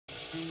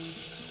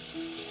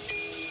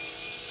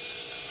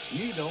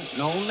You don't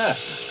know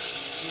nothing.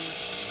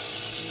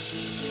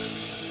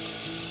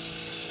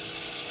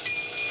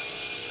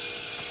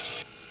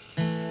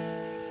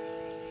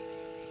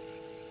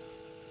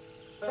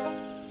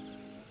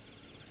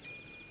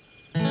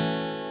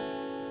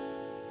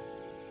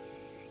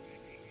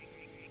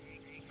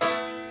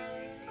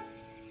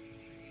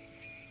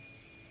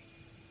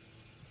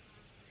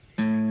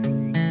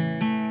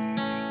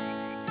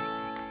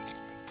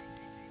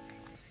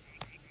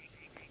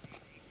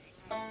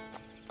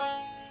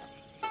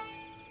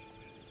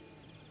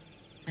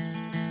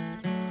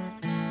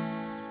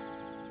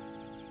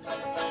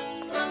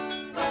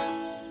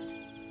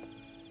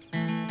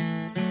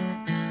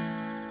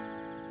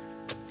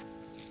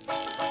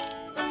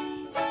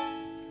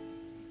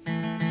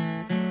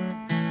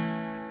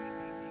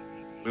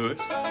 Louis?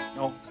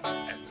 No.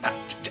 Now,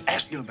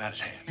 ask him about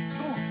his hat.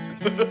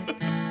 Come on.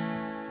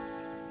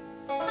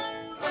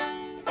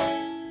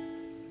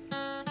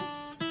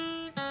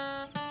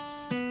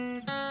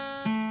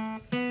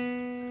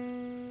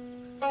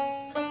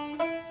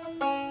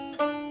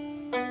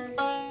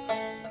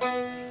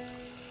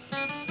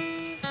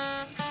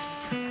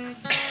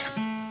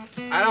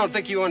 I don't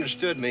think you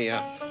understood me.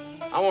 I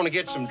want to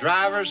get some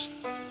drivers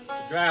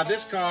to drive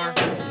this car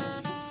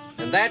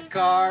and that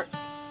car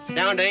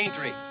down to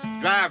Aintree.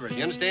 Drivers,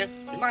 you understand?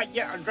 You might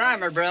get a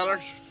driver,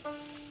 brothers.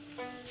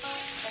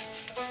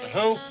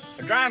 Who?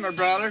 A driver,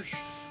 brothers.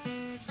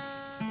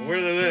 Where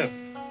do they live?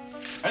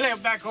 I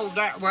live back over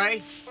that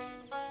way.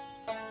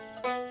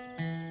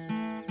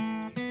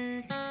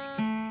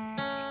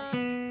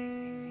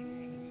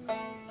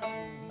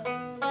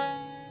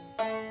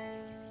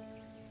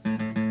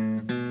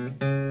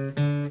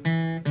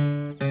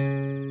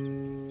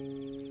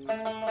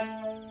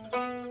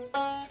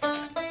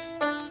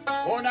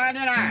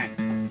 $4.99.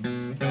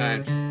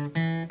 Right.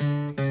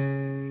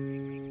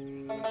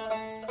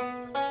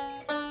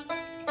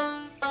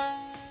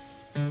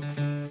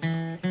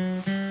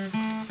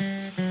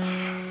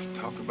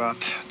 Talk about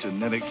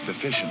genetic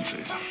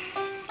deficiencies.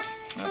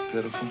 Not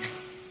pitiful.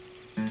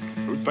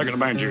 Who's picking the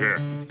banjo here?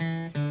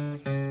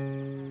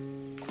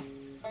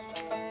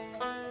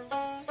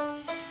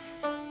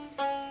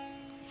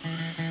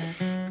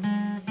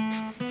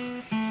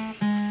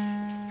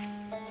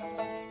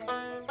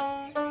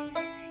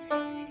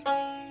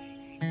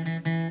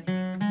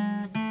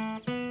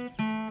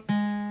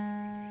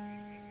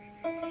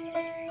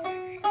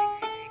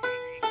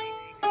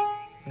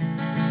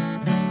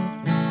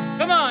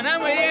 Come on,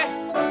 I'm with you.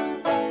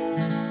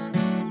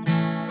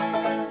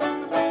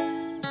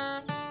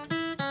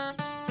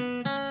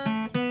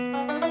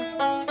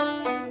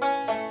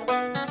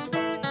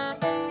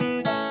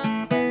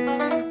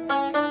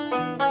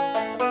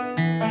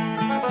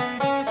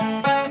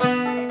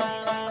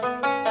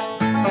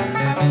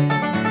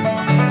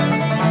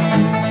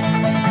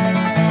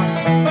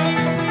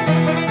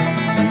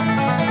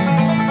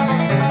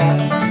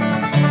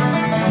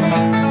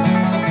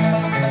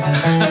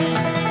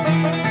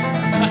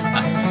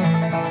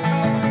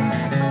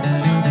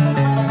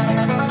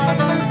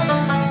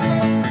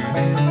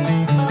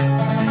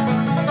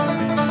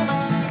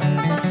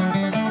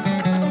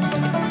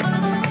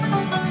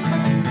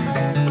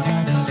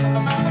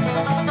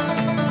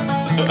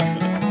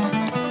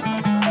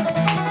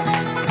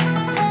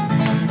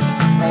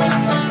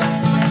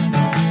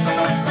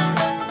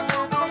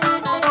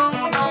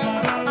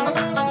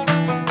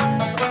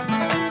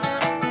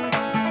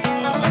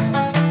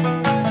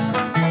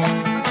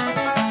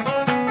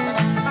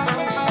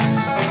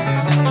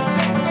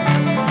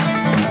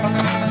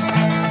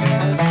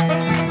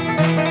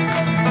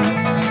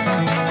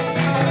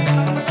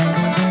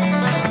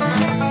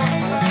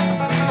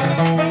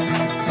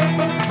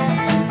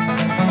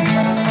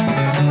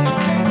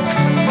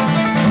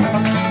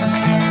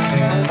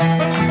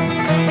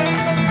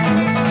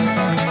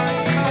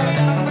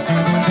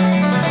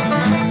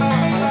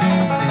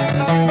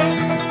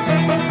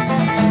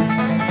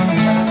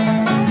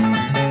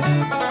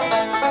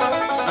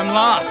 I'm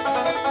lost.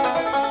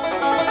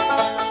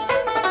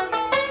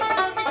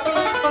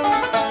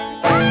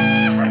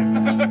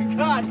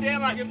 God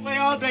damn, I could play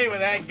all day with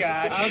that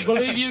guy. I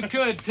believe you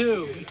could,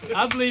 too.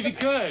 I believe you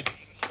could.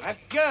 That's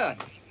good.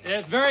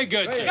 That's very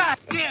good, sir. God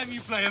damn,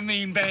 you play a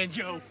mean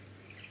banjo.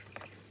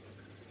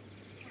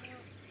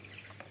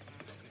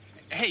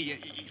 Hey,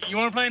 you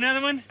want to play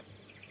another one?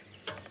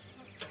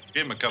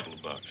 Give him a couple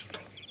of bucks.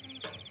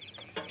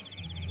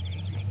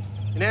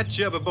 Can that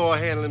chubby boy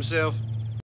handle himself?